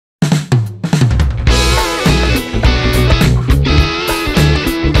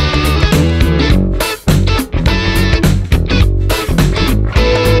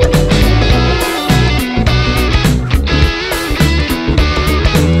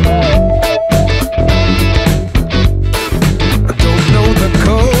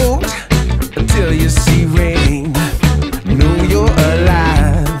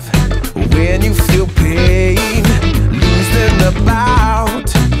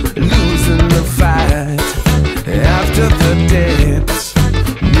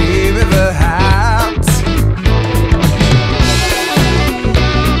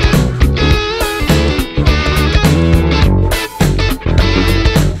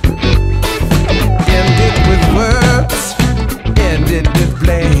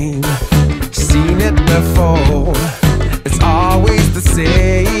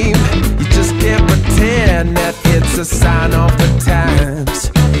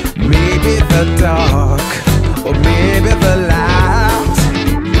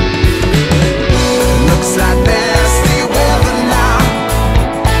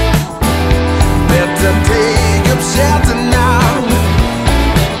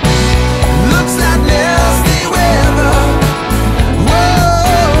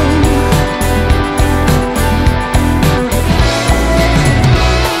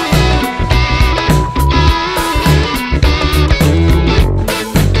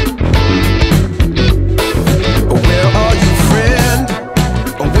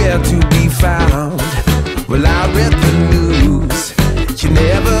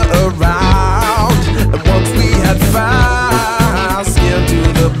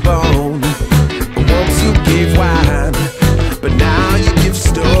the bone. Once you gave wine, but now you give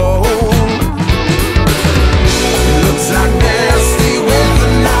stone. It looks like nasty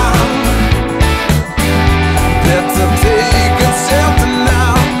weather now. Better take a shelter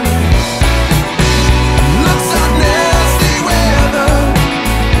now. Looks like nasty weather.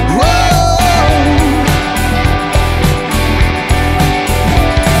 Whoa.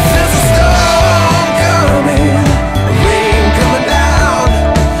 There's a storm coming, rain coming down,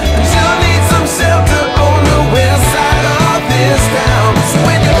 and you'll need some shelter on the west side of this town. So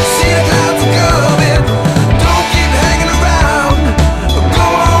when you see the clouds coming, don't keep hanging around. Go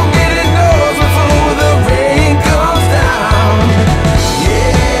on, get indoors before the rain comes down.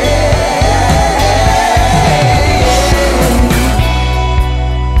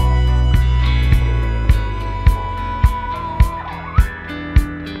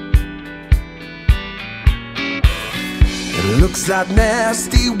 It looks like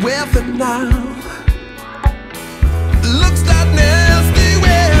nasty weather now. Looks like nasty